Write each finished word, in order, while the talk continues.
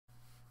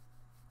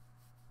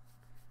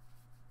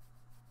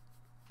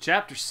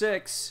Chapter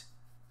 6,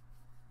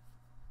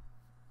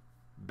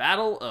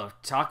 Battle of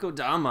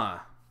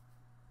Takodana.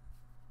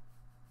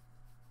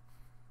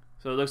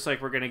 So it looks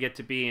like we're going to get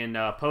to be in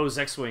Poe's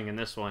X-Wing in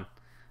this one.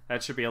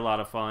 That should be a lot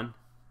of fun.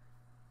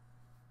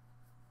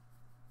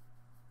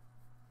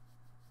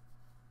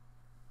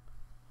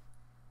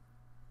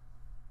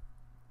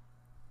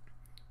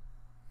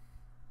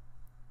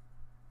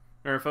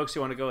 Remember, folks,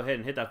 you want to go ahead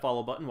and hit that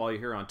follow button while you're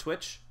here on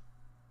Twitch.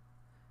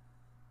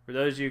 For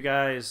those of you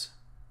guys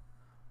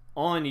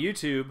on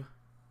YouTube,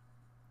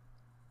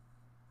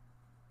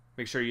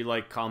 make sure you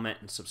like, comment,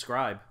 and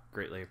subscribe.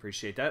 Greatly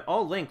appreciate that.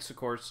 All links, of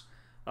course,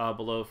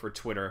 below for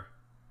Twitter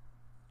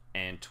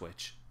and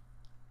Twitch.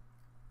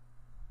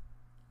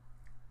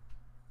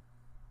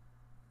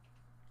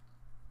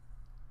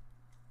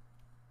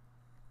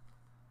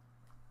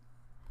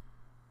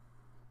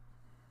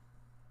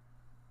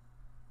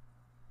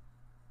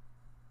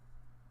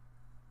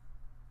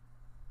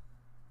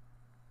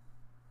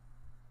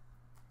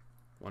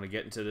 Want to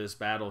get into this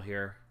battle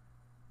here.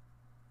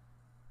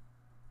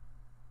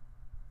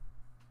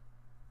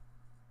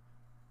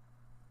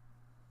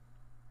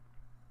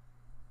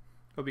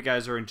 Hope you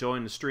guys are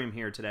enjoying the stream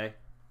here today.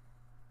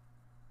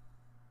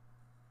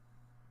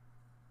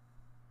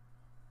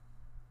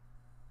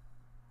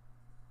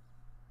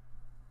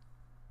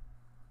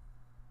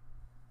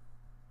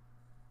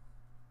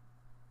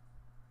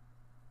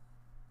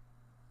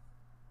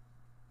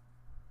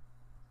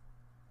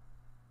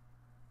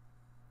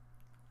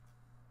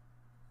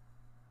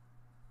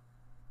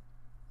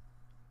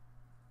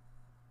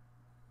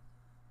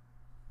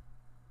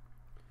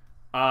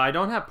 I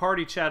don't have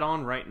party chat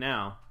on right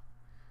now,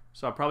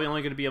 so I'm probably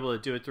only going to be able to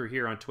do it through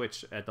here on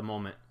Twitch at the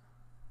moment.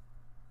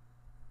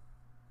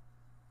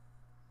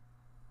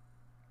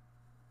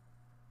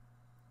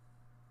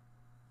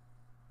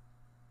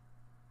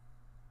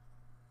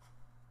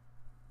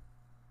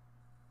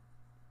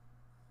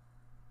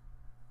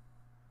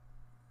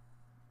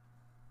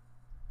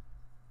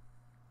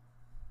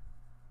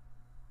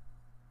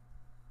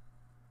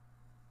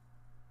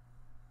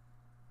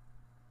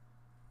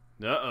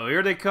 Uh-oh,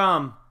 here they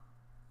come.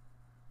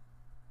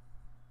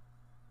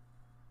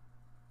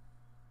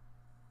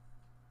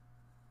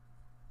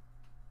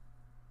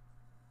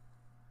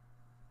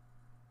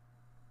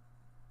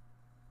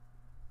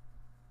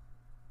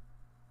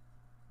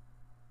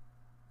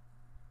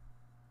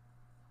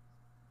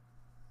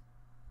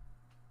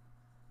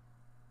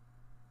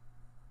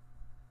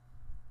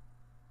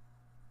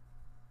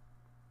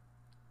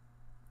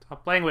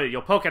 Stop playing with it.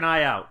 You'll poke an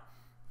eye out.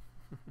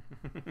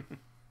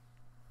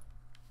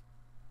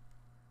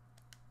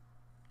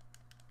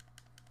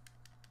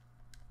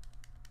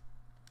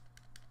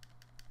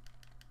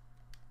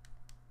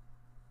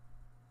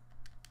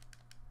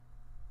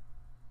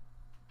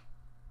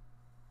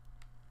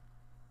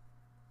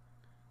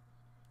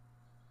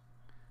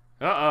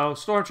 Uh-oh,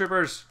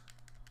 stormtroopers.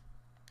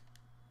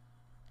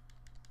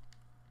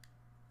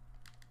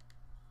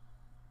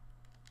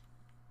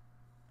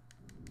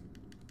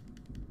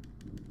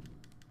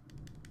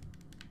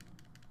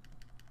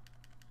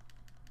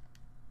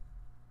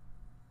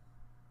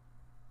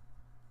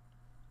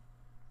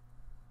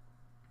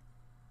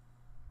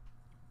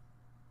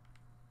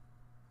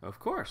 Of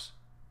course.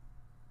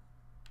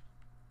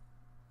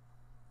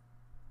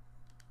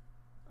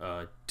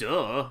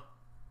 Duh.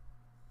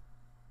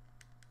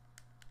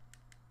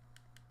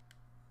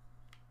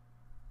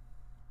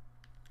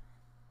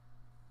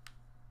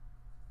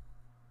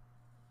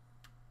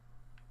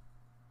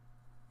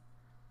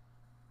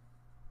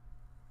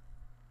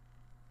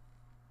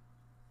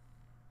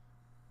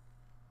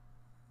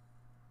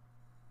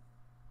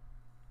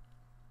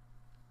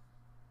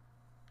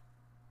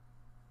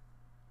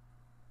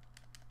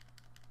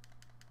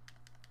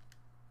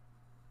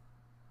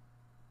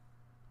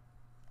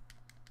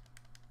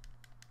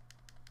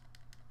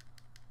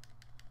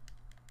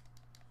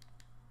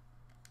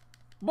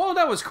 Whoa,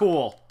 that was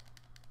cool.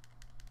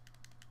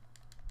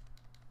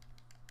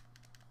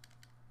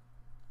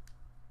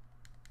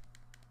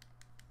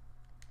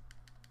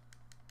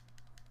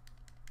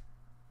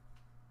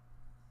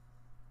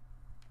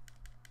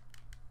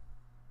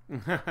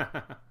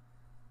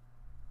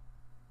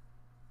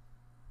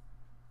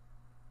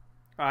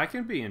 I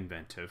can be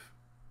inventive.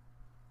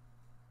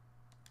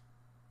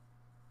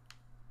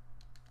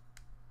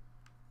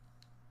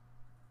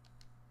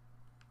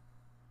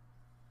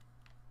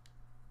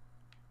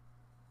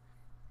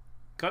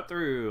 Cut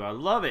through. I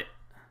love it.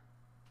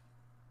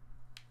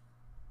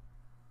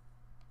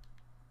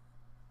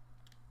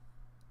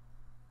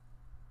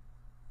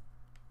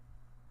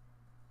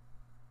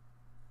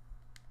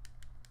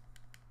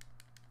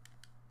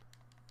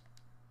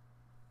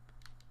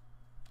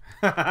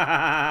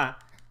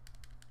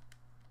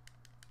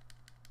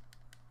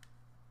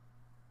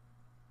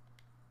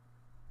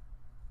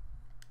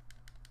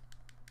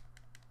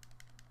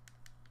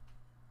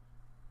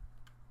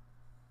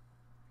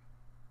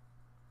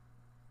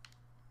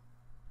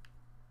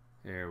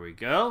 There we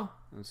go.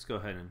 Let's go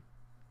ahead and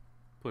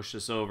push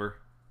this over.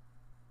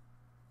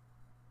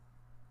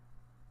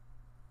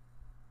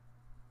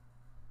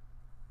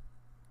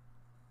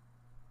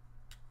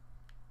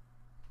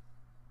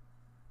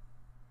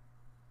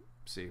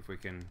 See if we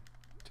can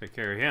take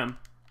care of him.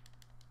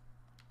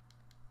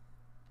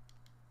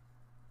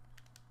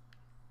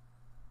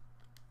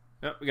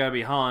 Yep, we gotta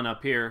be Han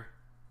up here.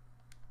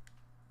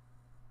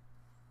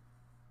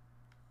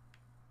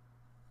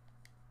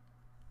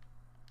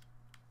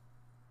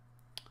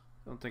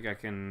 Don't think I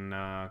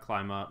can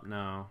climb up,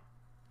 no.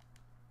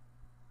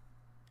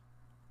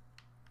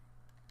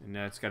 And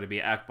that's gotta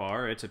be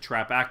Akbar. It's a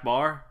trap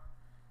Akbar.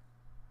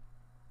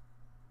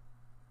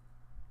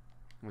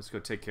 Let's go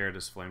take care of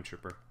this flame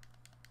trooper.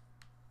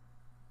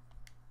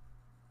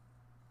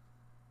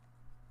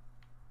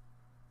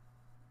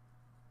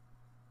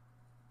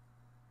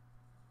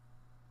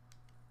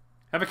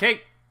 Have a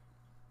cake!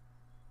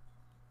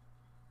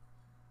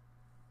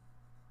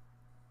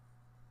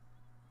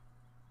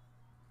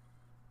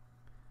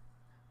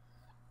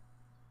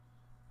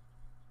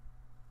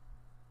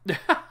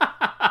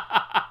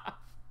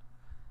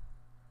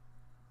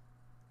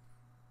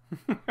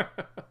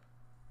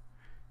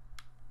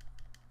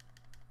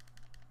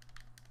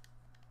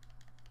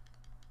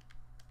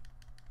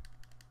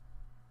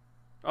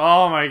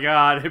 Oh my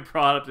god, it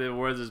brought up the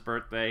where's his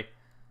birthday.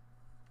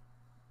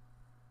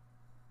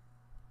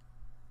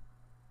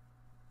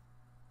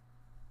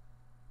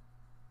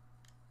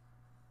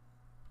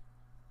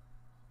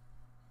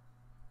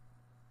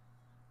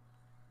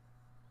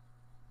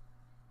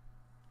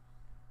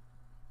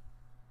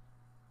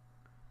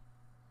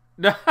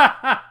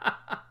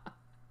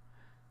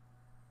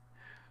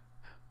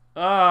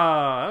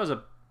 That was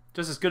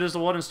just as good as the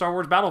one in Star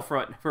Wars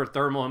Battlefront for a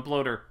thermal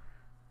imploder.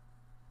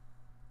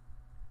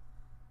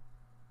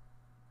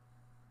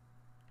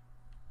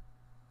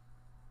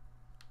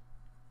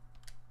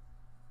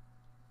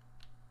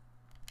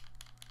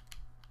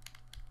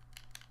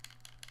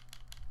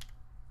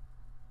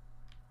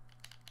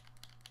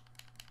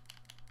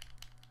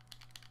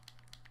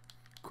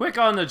 Quick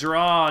on the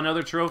draw,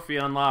 another trophy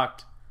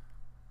unlocked.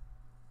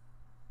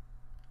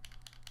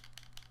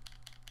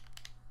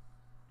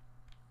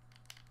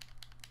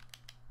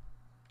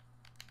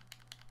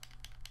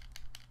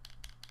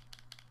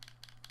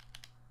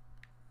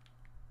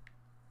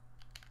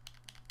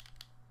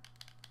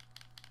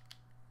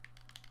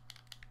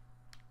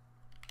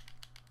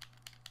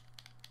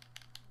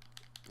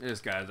 This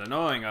guy's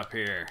annoying up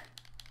here.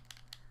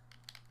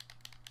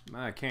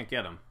 I can't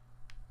get him.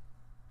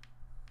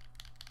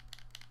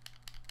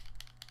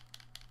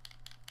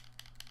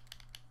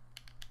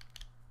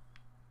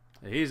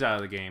 He's out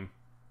of the game.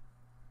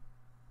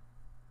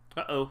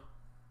 Uh-oh.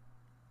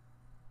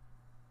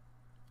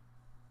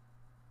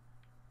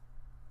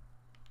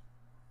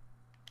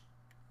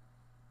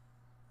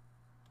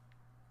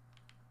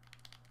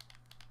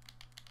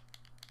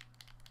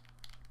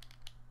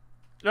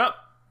 Yep.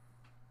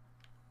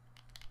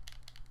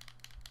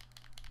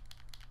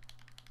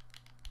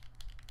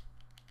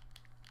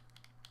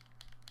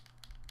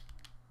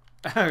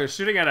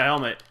 Shooting at a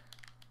helmet.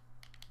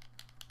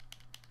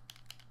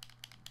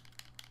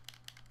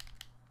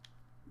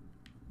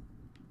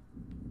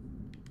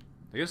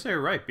 I guess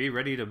they're right. Be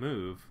ready to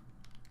move.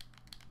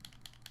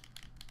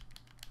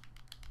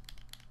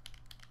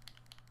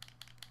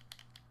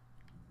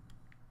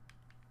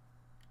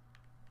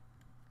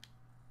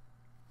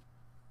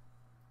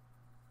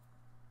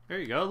 There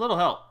you go. A little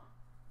help.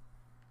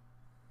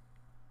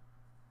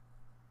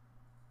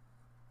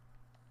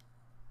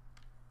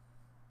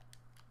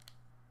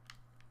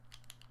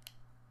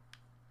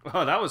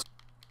 Oh, that was...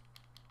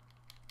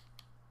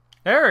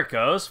 There it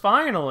goes.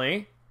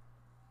 Finally.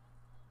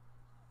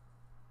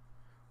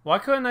 Why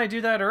couldn't I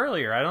do that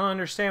earlier? I don't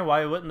understand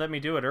why it wouldn't let me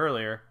do it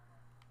earlier.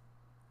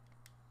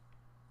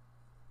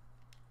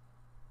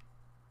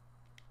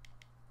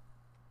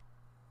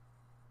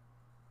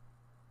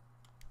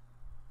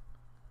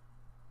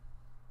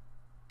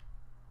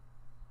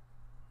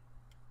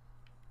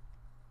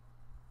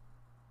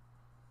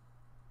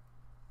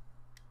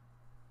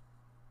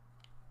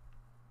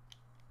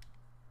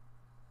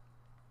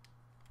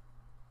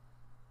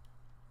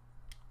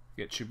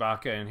 Get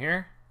Chewbacca in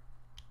here.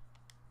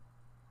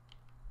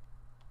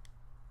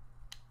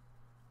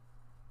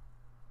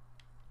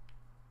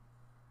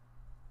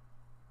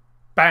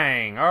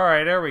 Bang!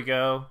 Alright, there we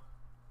go.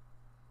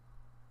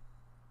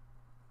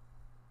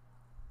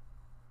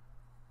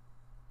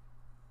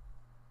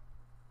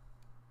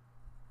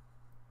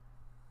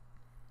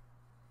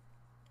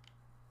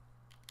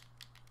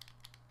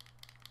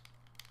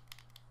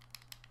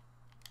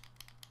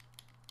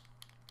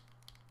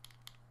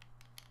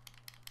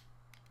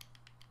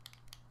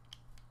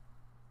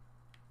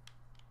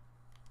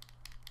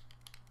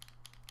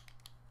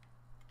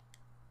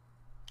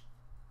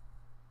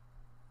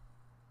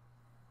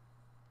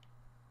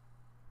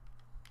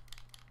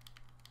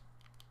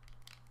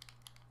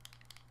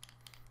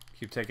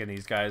 Keep taking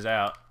these guys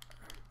out.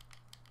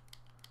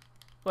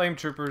 Flame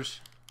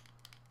troopers.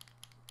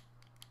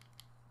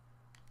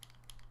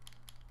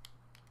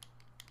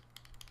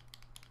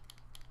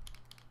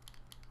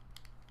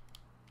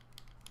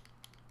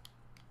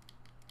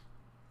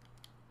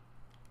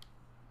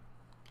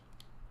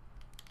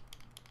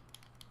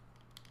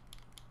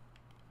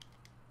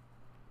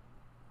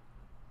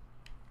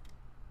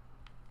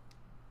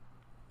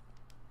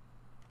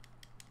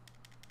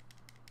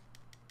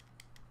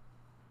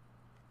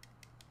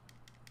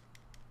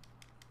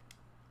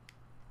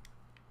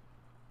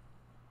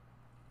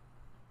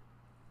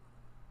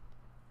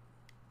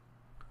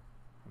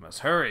 Let's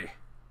hurry.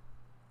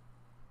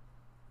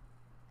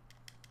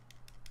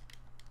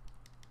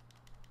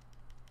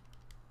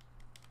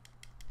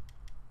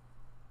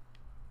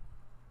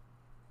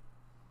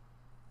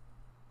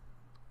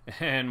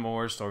 And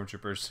more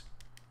stormtroopers.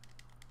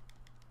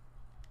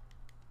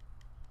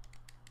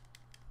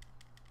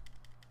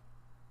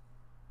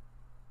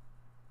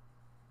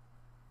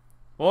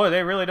 Boy,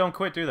 they really don't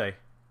quit, do they?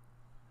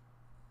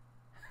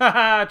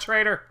 Haha,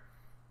 traitor!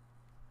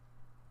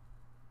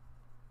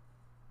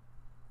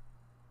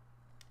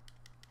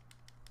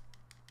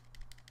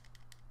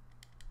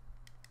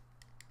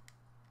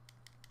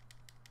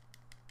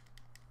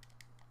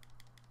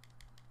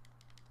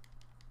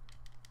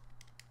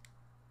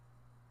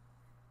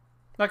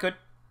 Not good.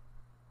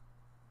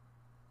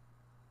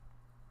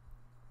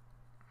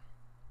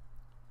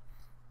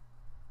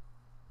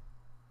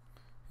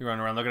 You run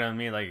around looking at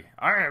me like,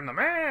 I am the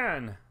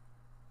man!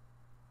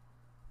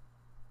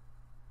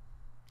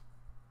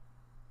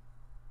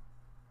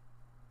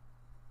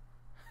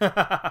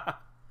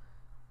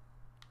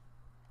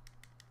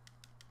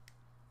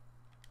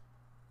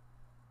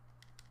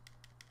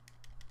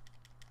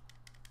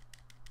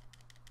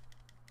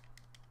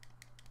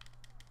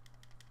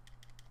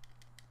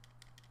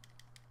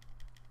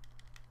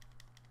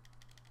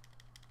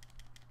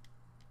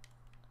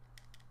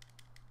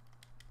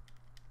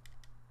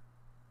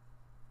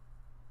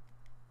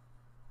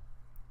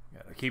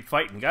 Gotta keep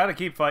fighting, gotta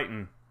keep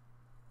fighting.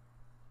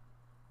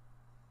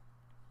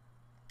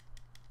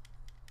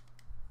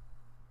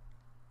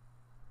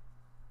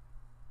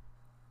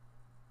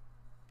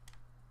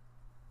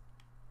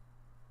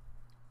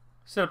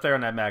 Sit up there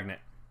on that magnet.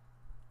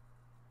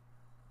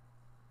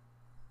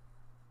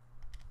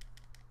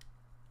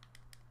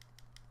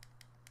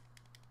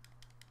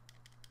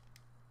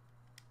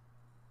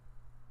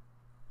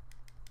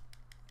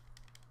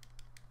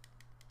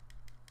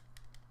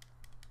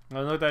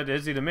 Doesn't look that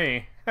dizzy to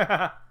me.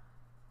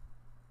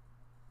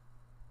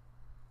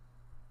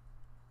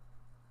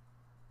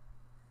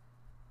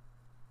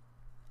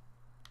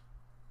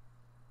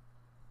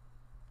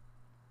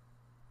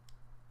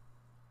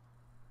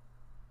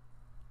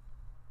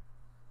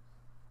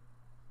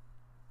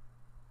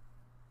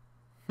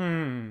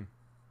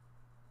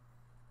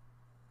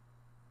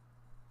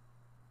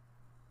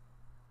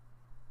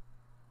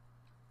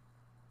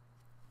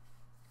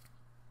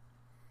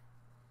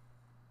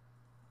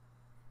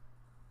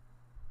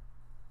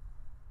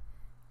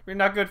 We're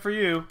not good for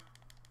you.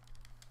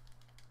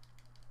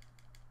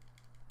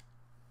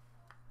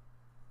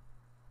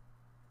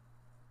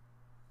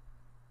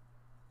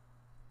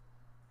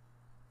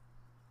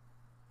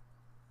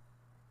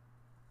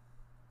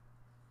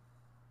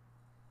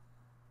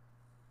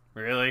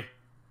 Really?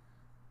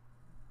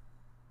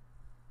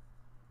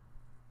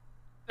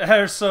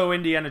 They're so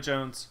Indiana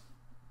Jones.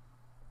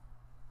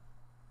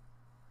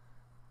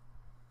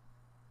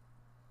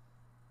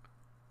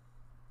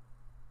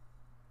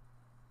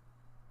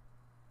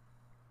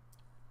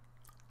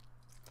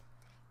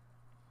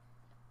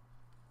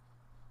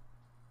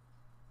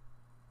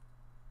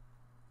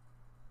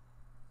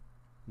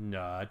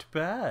 Not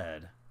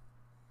bad.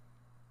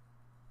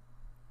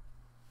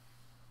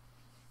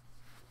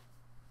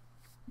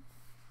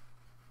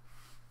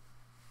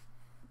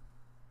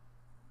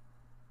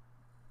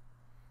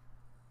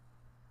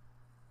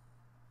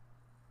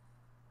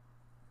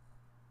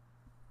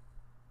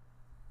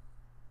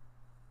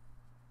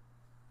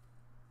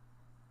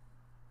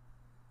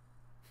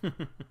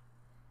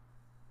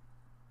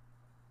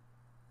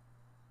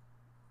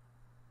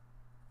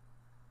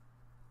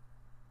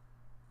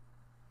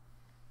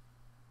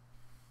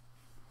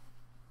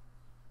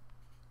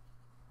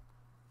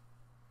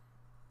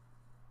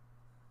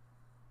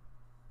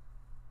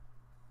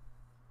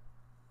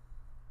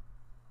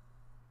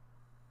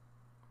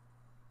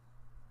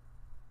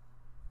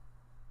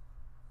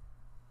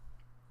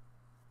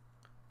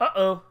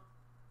 Uh-oh.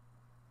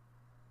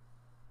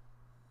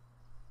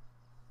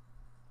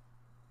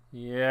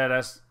 Yeah,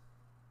 that's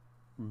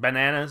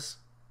bananas.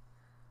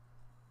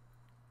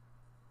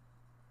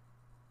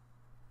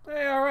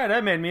 Hey, alright,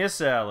 that made me a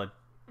salad.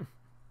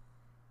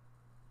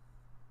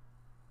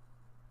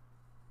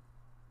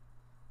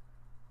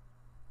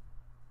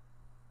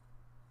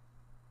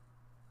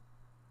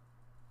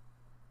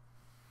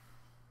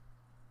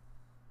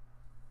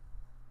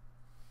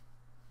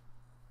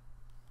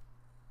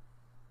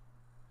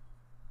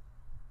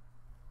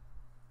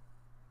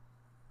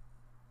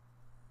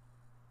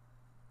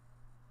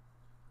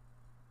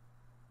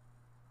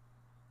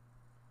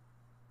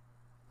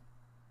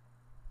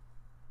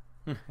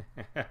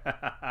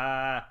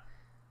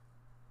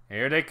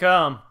 Here they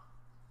come.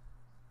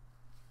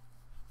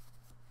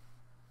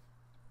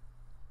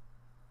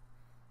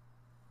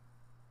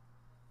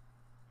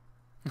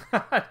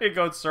 They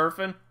go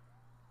surfing.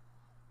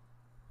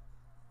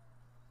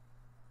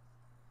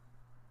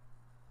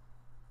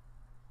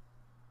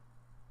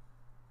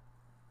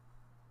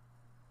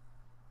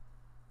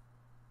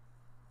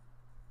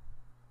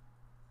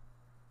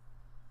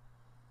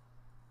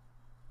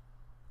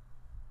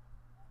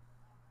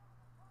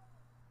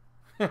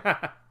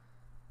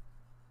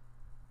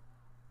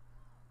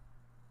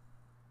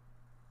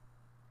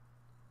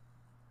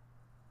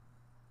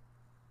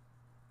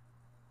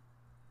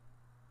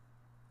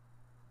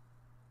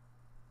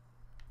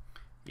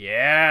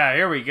 Yeah,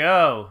 here we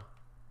go.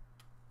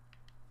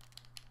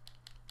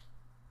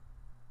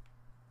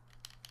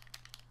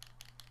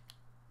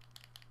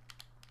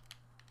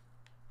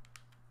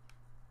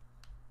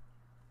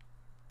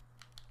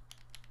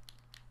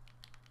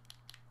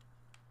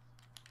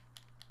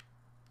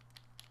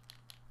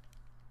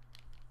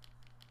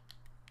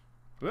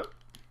 Whoop.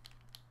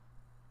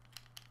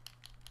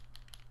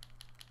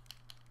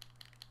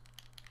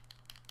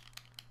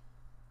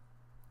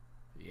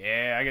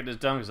 Yeah, I get this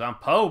done because I'm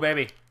Poe,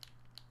 baby.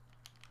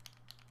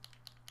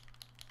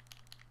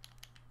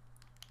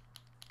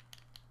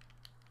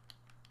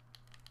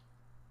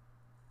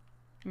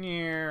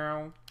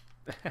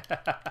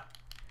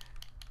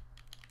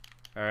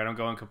 Alright, I'm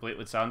going complete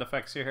with sound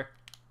effects here.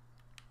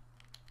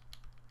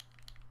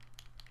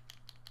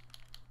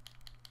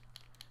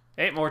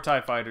 Eight more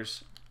TIE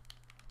fighters.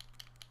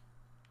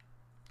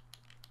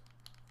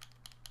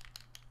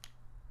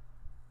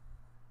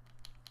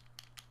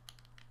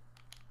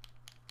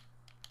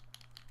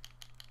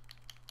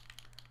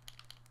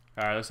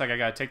 Alright, looks like I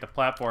gotta take the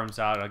platforms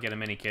out. I'll get a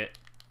mini kit.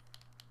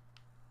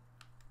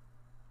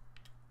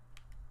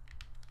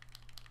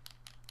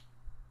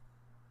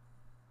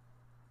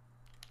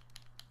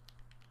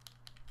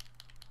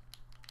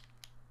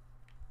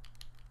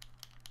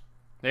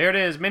 There it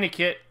is, mini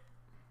kit.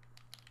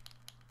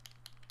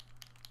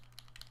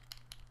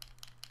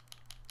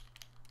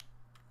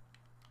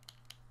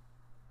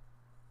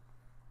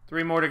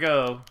 Three more to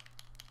go.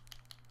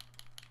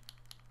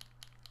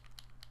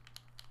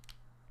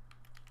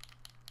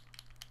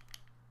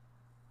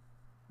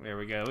 There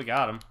we go, we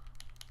got him.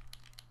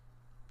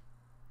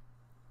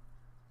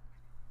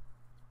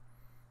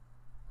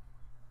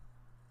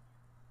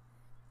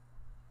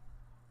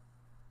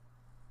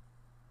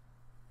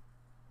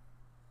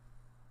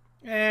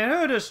 And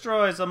who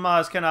destroys the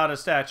Maz Kanata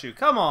statue?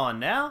 Come on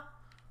now.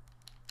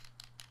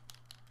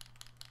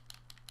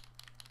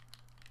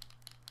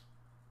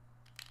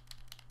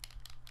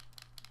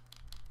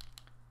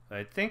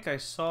 I think I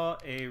saw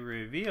a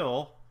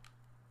reveal.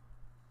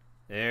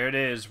 There it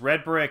is,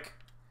 red brick.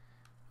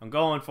 I'm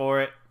going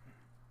for it.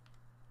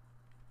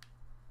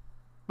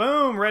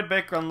 Boom, red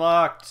brick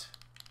unlocked.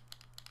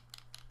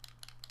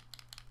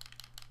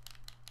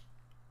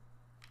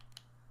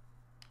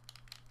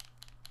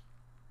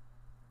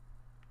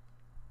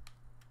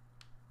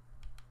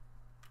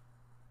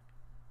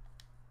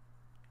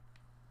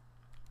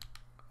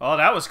 Oh,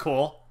 that was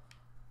cool.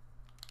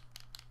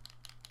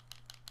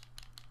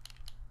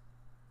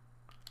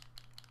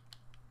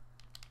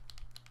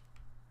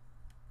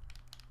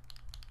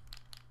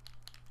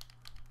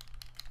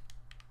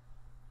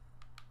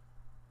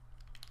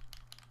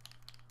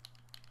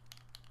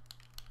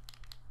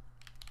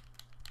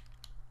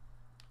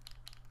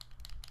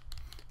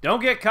 Don't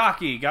get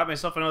cocky. Got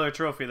myself another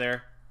trophy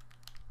there.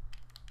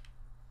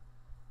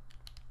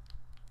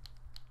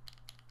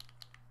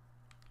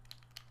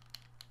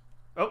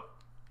 Oh.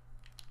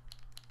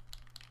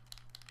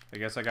 I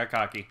guess I got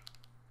cocky.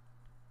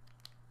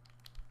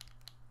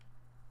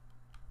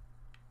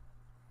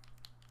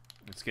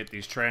 Let's get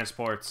these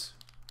transports.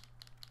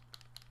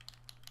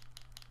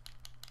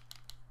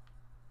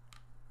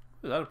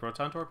 Is that a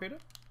proton torpedo?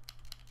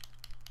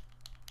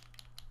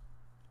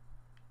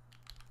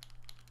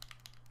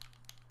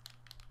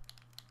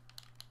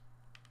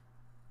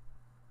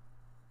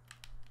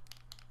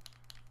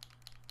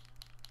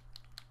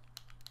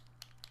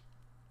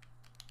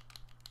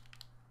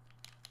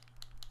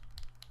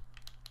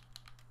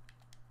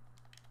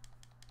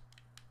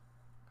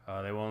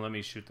 They won't let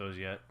me shoot those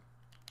yet.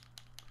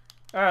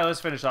 Alright, let's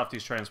finish off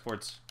these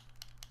transports.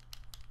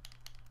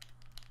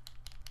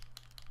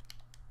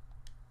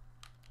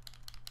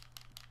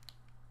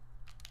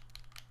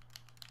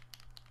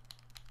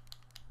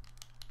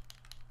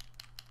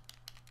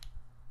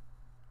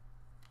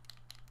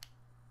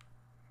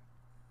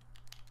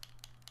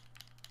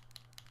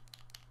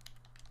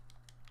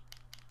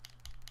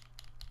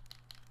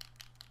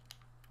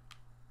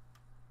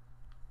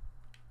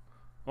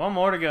 One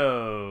more to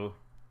go.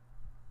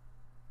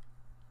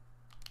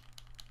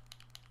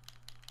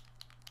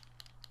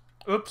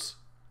 Oops.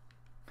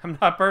 I'm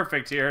not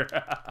perfect here.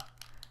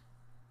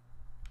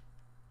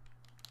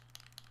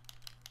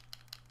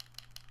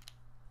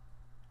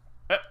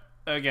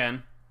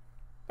 Again.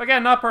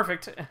 Again, not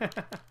perfect.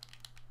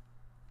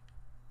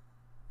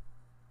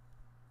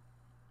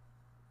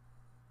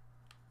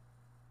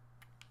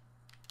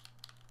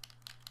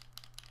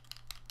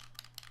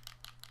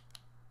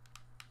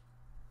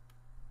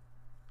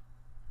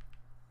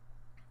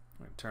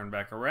 Turn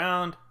back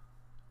around.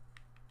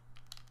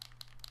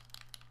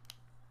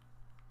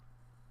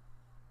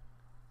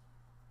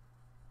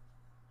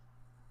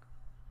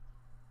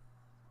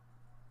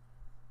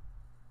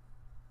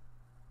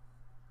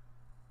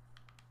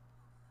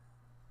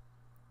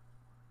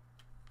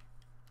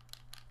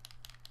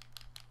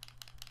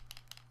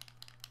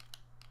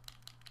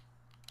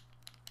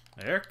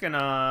 Working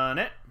on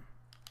it.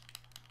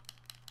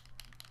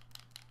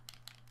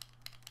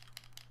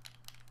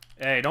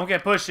 Hey, don't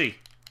get pushy.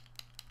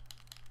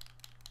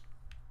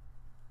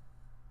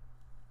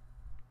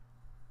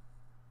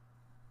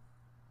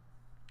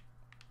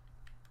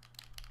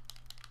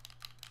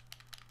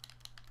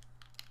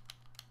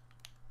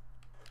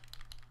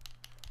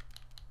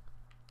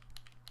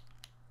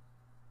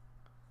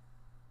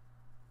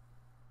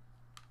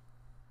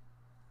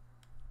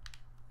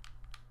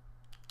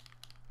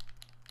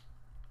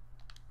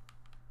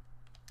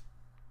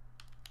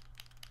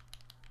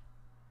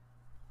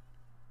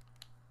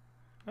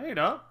 Hey,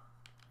 no.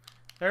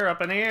 They're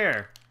up in the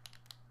air.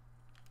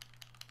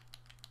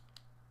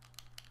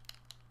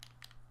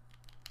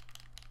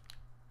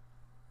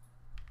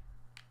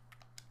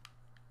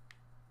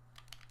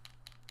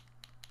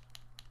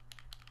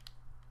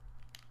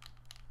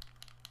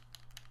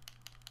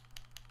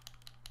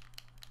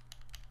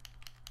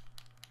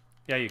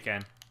 Yeah, you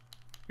can.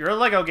 You're a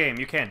Lego game.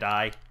 You can't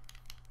die.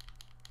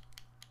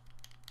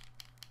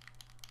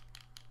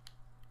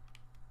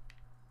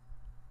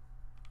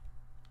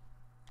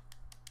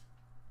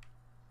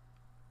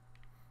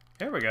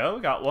 Here we go.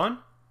 We got one.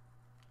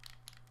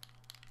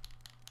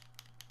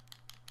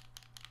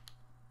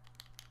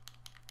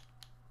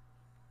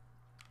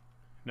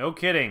 No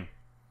kidding.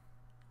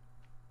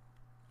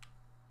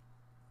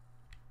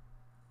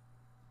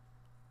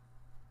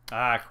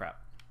 Ah, crap.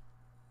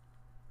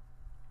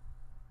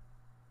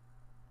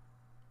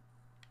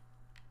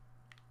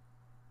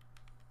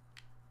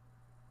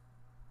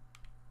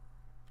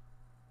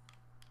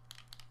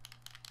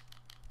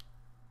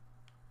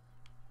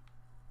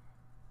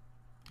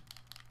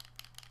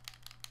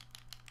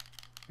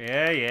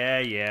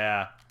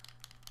 Yeah.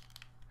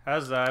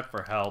 How's that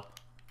for help?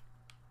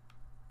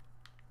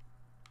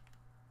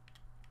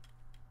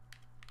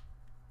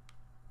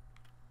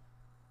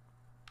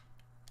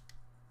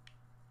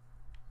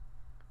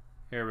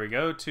 Here we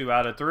go. 2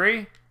 out of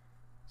 3.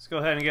 Let's go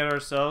ahead and get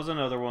ourselves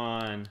another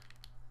one.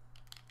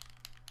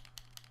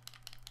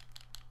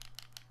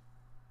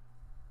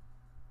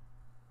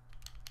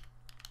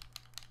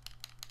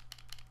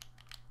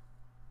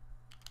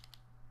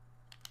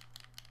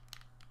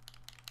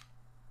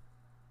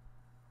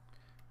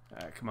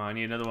 Come on, I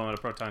need another one with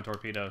a proton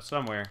torpedo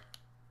somewhere.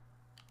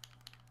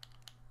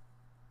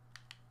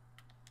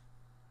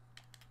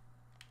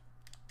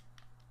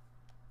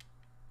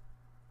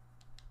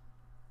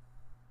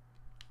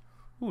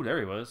 Ooh, there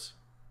he was.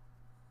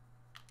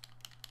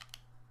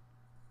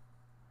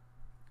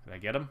 Did I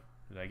get him?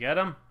 Did I get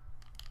him?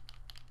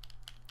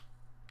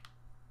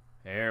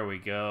 There we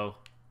go.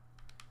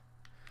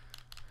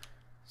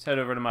 Let's head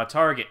over to my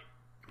target.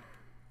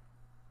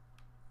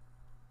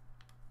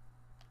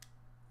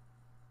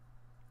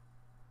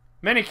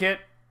 Minikit.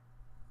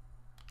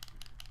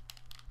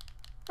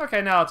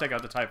 Okay, now I'll take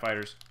out the TIE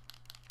fighters.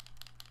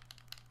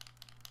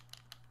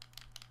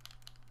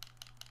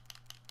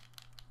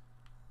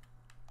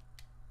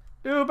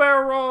 Do a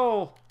barrel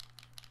roll.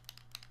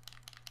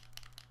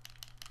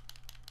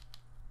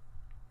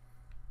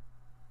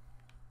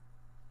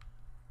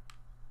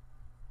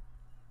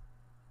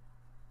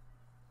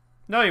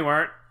 No, you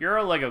weren't. You're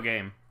a Lego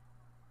game.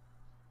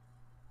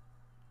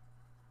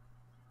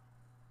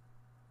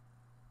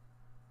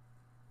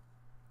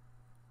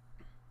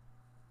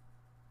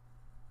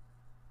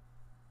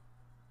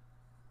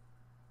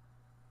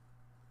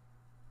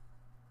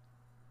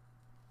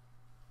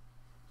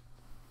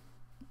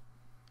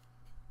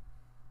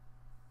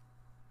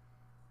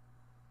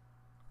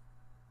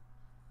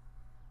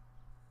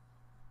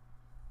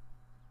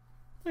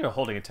 You're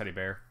holding a teddy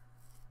bear.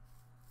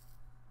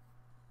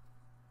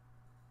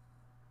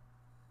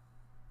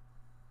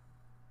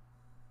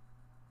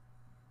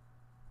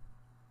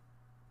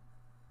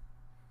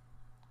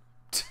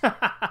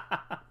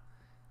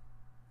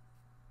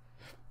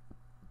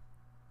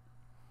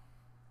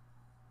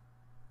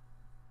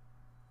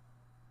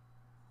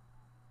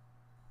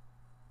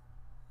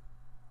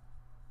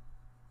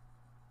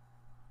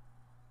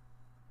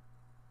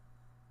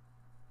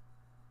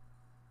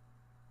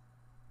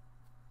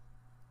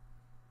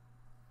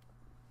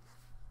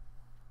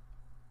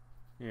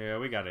 Yeah,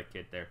 we got a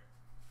kid there.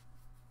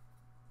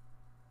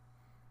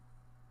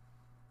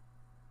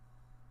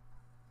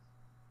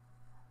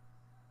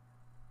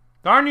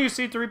 Darn you,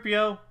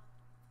 C-3PO!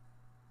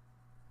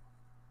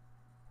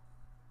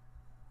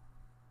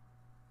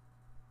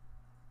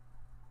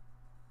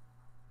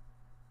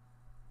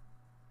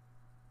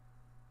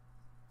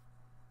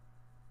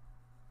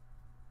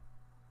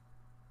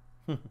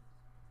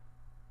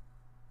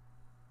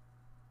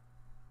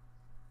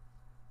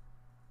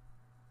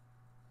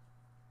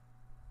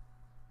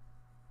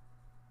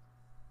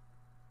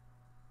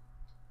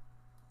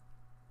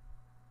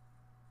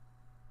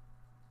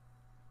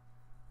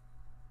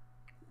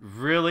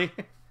 Really?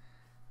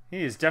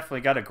 He's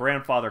definitely got a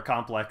grandfather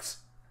complex.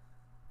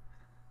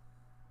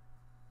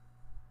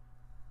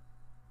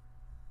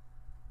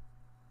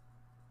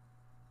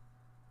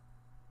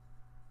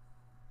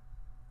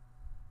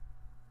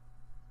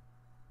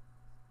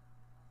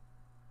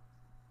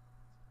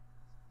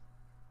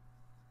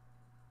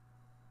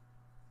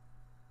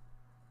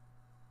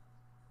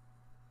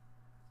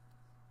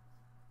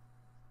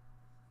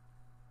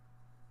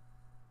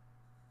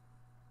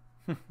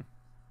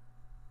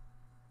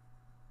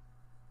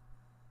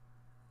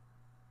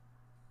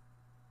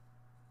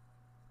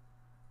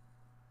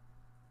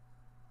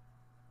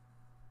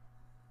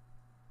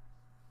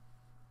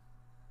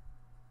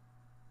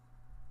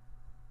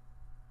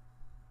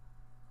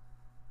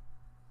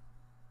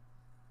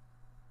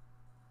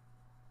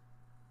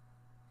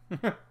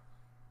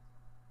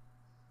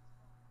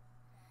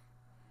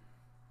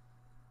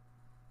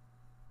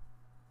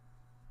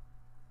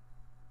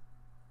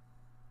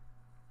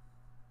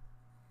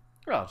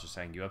 Well, I'll just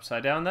hang you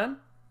upside down then.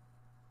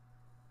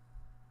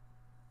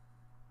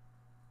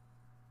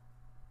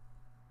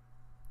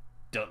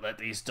 Don't let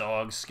these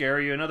dogs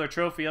scare you. Another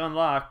trophy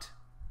unlocked.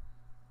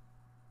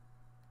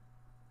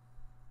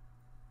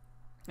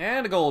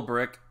 And a gold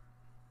brick.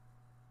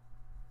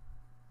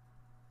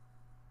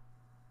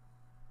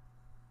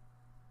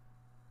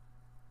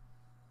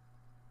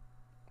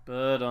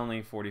 But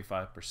only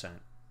 45%.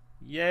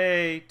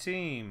 Yay,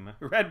 team.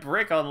 Red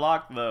brick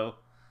unlocked, though.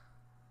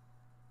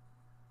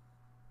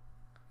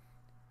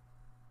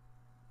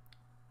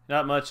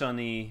 Not much on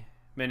the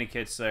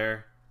minikits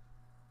there.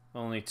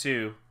 Only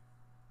 2.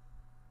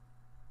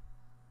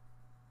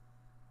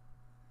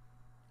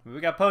 We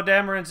got Poe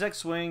Dameron's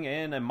X-Wing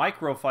and a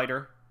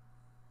microfighter.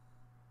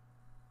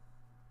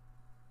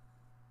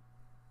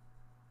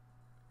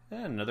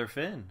 And another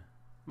fin.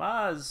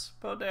 Maz,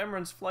 Poe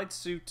Dameron's flight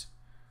suit.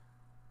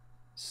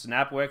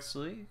 Snap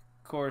Wexley,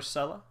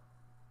 Coruscant,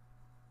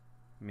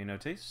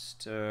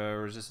 Minotist,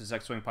 Resistance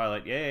X-Wing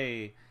pilot.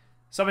 Yay!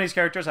 Some of these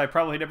characters I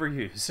probably never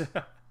use.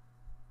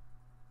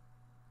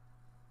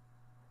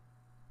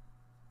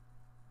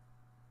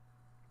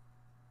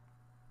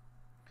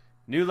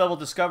 New level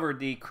discovered,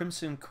 the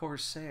Crimson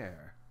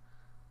Corsair.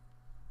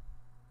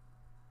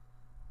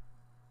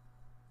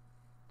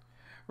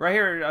 Right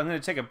here, I'm going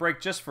to take a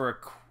break just for a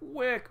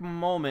quick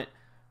moment.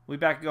 We'll be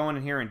back going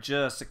in here in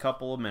just a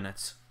couple of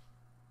minutes.